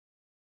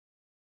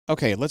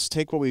Okay, let's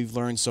take what we've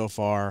learned so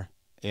far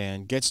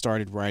and get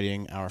started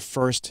writing our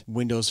first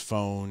Windows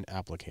Phone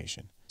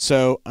application.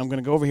 So I'm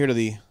going to go over here to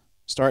the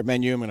Start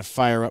menu. I'm going to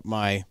fire up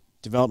my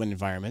development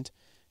environment.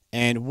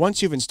 And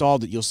once you've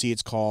installed it, you'll see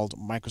it's called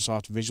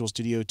Microsoft Visual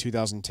Studio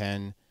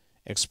 2010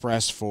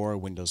 Express for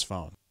Windows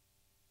Phone.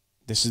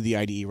 This is the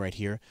IDE right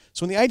here.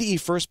 So when the IDE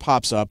first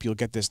pops up, you'll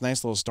get this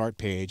nice little start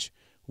page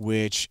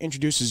which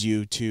introduces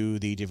you to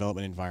the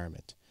development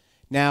environment.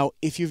 Now,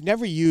 if you've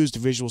never used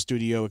Visual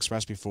Studio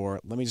Express before,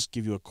 let me just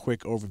give you a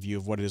quick overview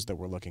of what it is that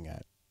we're looking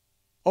at.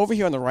 Over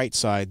here on the right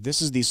side, this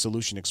is the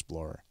Solution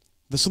Explorer.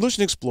 The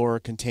Solution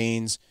Explorer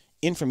contains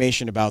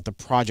information about the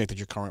project that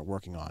you're currently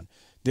working on.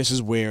 This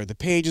is where the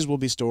pages will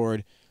be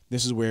stored.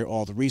 This is where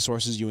all the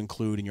resources you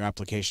include in your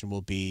application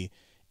will be.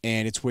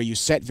 And it's where you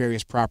set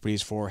various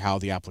properties for how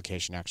the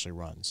application actually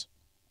runs.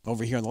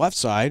 Over here on the left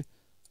side,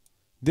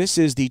 this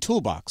is the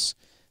toolbox.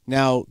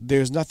 Now,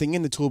 there's nothing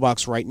in the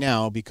toolbox right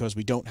now because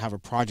we don't have a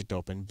project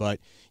open, but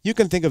you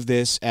can think of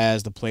this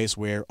as the place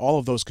where all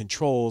of those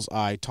controls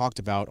I talked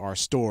about are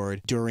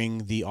stored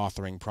during the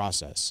authoring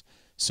process.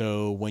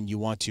 So when you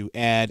want to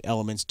add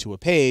elements to a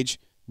page,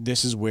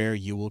 this is where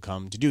you will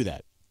come to do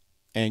that.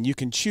 And you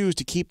can choose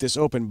to keep this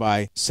open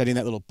by setting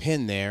that little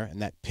pin there, and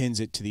that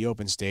pins it to the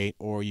open state,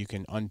 or you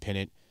can unpin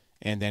it,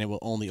 and then it will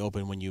only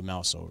open when you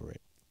mouse over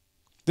it.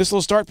 This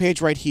little start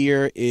page right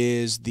here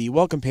is the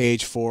welcome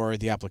page for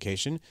the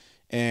application,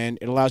 and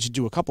it allows you to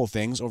do a couple of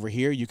things. Over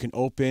here, you can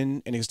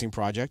open an existing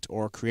project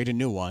or create a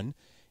new one,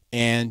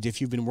 and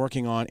if you've been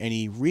working on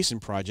any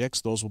recent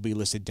projects, those will be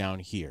listed down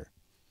here.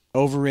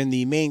 Over in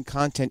the main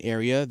content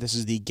area, this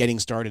is the Getting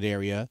Started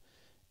area,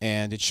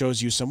 and it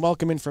shows you some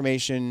welcome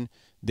information.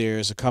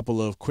 There's a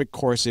couple of quick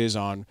courses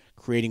on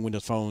creating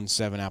Windows Phone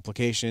 7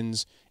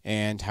 applications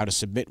and how to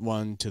submit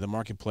one to the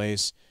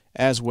marketplace,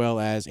 as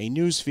well as a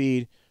news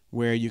feed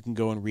where you can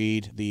go and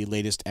read the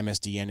latest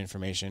MSDN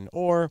information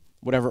or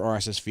whatever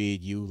RSS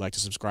feed you like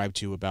to subscribe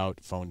to about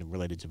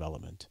phone-related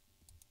development.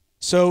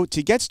 So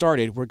to get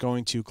started, we're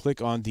going to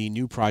click on the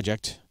New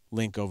Project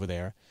link over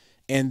there,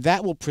 and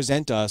that will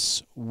present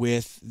us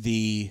with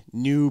the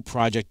New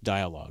Project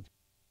dialog.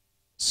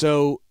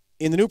 So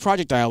in the New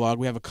Project dialog,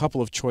 we have a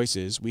couple of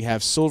choices. We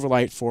have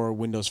Silverlight for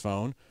Windows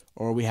Phone,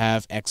 or we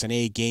have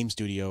XNA Game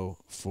Studio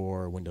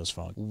for Windows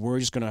Phone. We're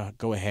just going to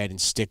go ahead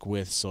and stick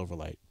with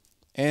Silverlight.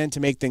 And to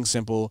make things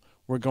simple,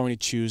 we're going to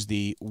choose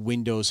the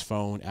Windows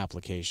Phone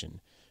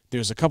application.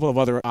 There's a couple of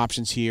other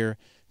options here.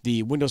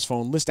 The Windows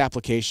Phone list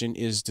application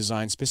is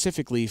designed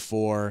specifically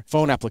for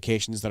phone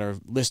applications that are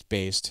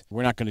list-based.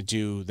 We're not going to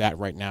do that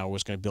right now. We're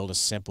just going to build a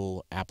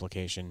simple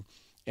application.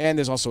 And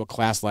there's also a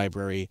class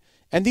library.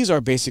 And these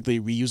are basically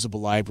reusable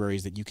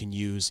libraries that you can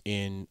use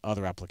in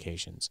other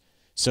applications.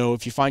 So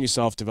if you find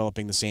yourself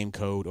developing the same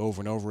code over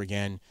and over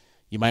again,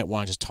 you might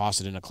want to just toss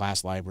it in a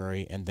class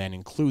library and then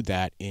include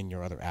that in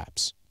your other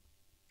apps.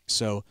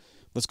 So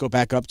let's go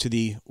back up to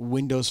the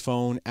Windows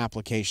Phone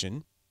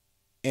application.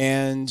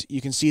 And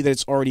you can see that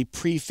it's already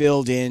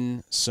pre-filled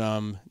in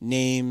some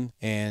name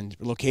and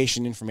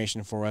location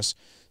information for us.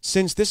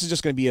 Since this is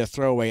just going to be a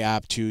throwaway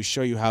app to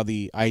show you how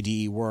the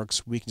IDE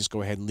works, we can just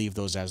go ahead and leave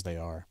those as they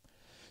are.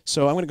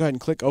 So I'm going to go ahead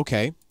and click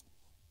OK.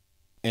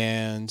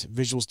 And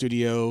Visual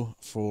Studio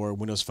for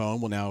Windows Phone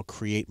will now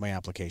create my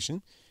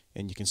application.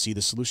 And you can see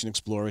the Solution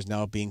Explorer is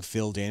now being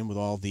filled in with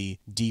all the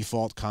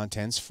default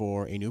contents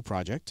for a new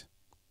project.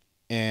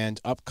 And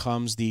up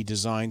comes the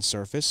design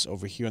surface.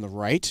 Over here on the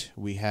right,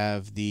 we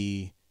have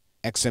the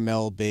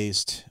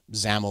XML-based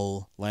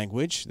XAML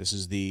language. This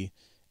is the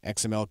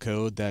XML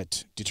code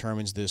that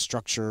determines the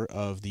structure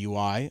of the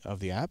UI of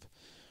the app.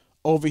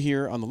 Over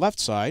here on the left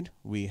side,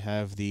 we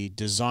have the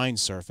design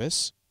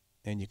surface.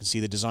 And you can see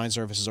the design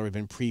surface has already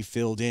been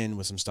pre-filled in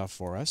with some stuff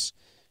for us.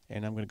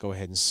 And I'm going to go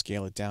ahead and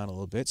scale it down a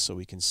little bit so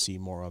we can see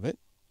more of it.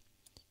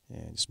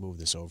 And just move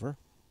this over.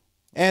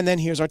 And then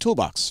here's our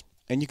toolbox.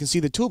 And you can see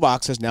the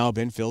toolbox has now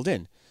been filled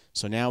in.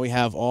 So now we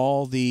have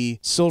all the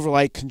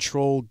Silverlight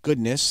control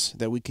goodness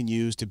that we can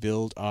use to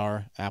build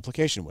our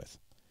application with.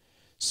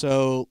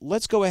 So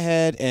let's go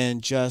ahead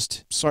and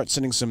just start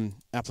setting some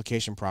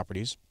application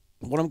properties.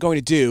 What I'm going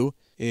to do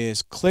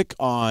is click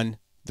on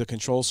the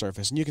control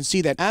surface. And you can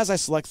see that as I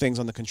select things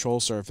on the control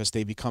surface,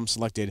 they become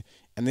selected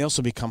and they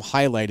also become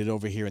highlighted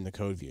over here in the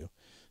code view.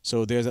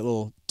 So there's that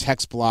little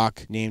text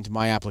block named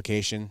My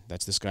Application.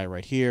 That's this guy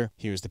right here.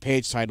 Here's the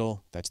page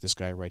title. That's this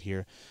guy right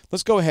here.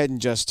 Let's go ahead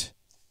and just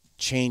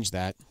change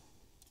that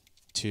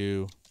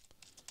to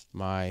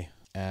My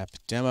App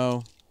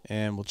Demo.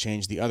 And we'll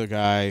change the other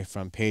guy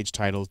from page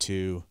title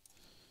to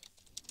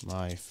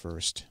My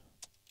First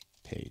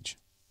Page.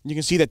 You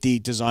can see that the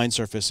design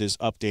surface is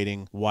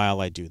updating while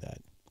I do that.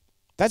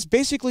 That's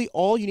basically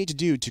all you need to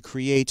do to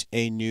create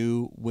a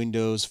new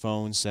Windows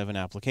Phone 7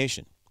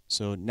 application.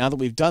 So now that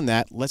we've done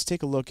that, let's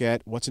take a look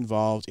at what's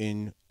involved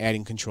in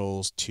adding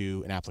controls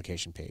to an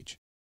application page.